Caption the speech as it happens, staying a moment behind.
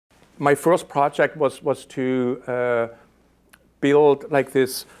My first project was to build like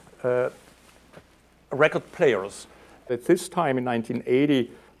this record players. At this time in 1980,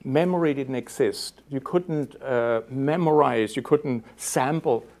 memory didn't exist. You couldn't memorize, you couldn't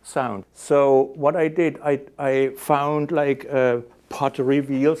sample sound. So what I did, I found like pottery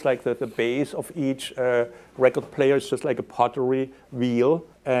wheels, like the base of each record player is just like a pottery wheel,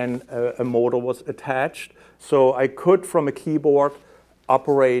 and a motor was attached. So I could, from a keyboard,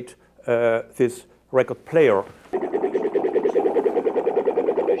 operate this record player.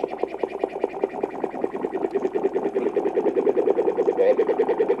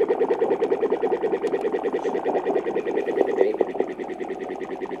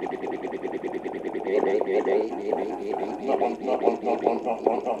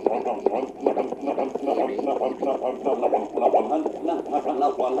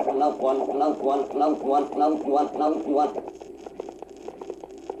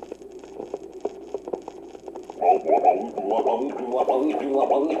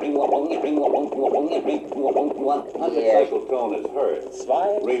 As the cycle tone is heard,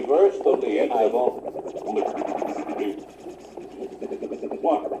 reverse the lead of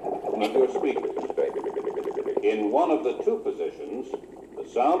one of your speakers. In one of the two positions, the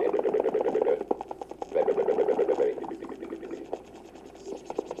sound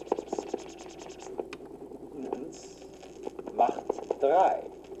macht 3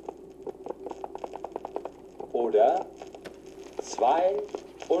 oder 2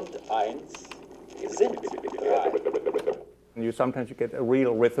 und 1 sind 3. Sometimes you get a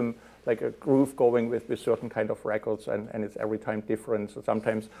real rhythm, like a groove going with certain kind of records, and it's every time different. So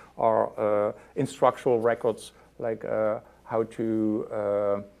sometimes are instructional records, like how to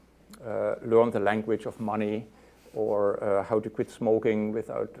learn the language of money, or how to quit smoking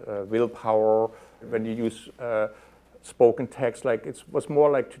without willpower. When you use spoken text, like it was more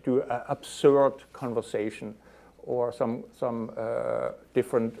like to do absurd conversation, or some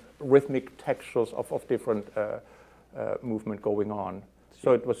different rhythmic textures of different movement going on.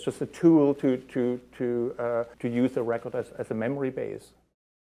 So it was just a tool to use the record as a memory base.